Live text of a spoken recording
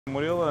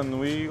Muriel, and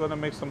we're gonna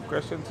make some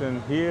questions.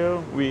 And here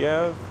we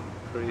have.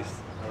 Chris,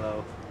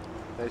 hello.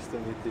 Nice to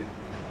meet you.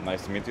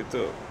 Nice to meet you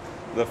too.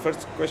 The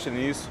first question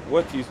is,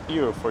 what is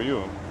year for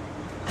you?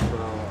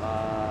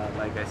 Well,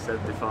 like I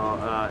said before,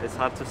 it's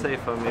hard to say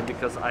for me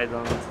because I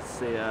don't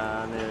see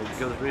any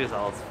good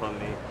results for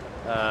me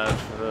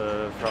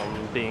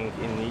from being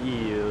in the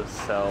EU.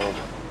 So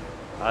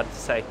hard to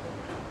say,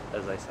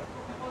 as I said.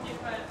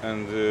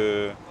 And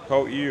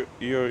how year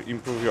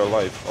improve your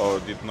life or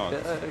did not?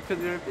 Could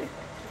you repeat?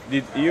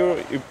 Did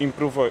year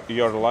improve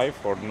your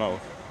life or no?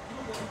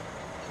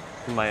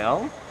 My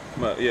own?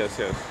 Yes,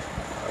 yes.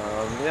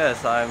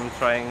 Yes, I'm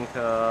trying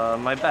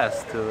my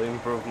best to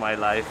improve my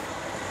life.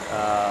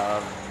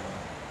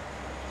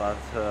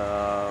 But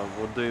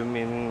what do you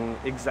mean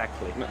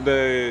exactly?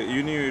 The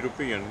Union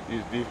European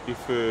is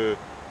if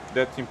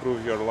that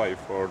improve your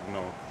life or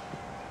no?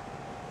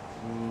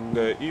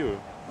 The EU.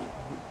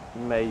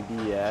 Maybe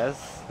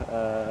yes,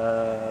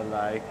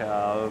 like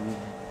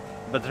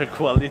better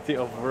quality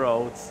of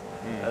roads,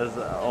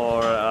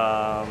 or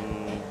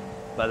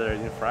better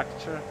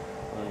infrastructure.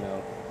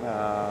 No,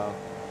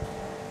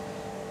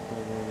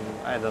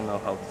 I don't know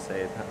how to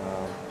say it.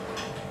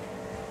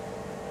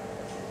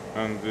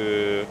 And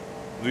do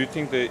you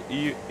think the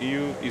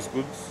EU is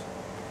good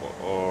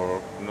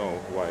or no?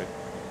 Why?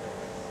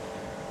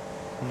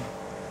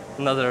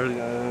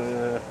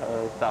 Another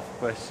tough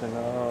question.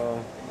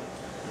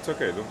 It's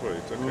okay, don't worry,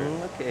 it's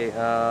okay. Okay.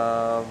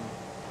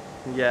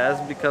 Yes,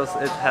 because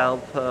it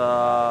helps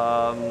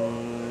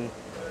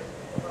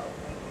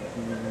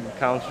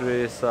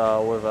countries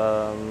with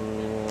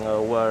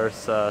a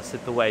worse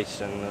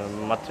situation,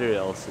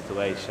 material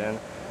situation,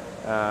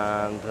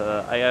 and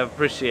I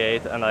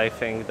appreciate, and I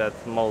think that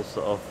most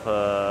of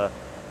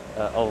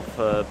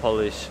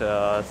Polish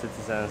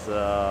citizens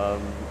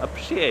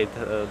appreciate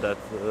that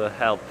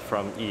help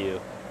from EU.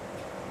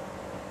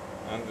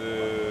 And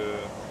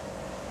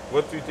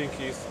what do you think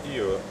is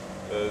EU?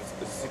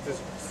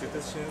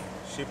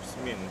 Citizenship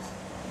means?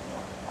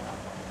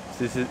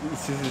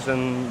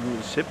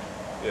 Citizenship?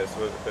 Yes,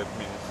 what that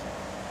means?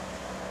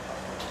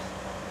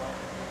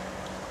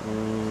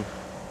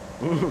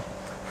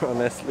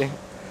 Honestly,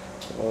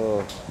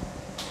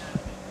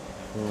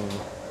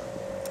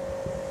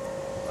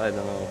 I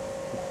don't know.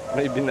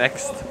 Maybe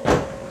next.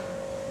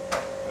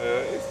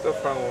 It's the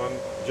fun one.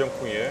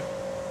 Dziękuję.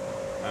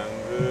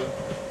 And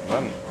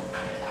done.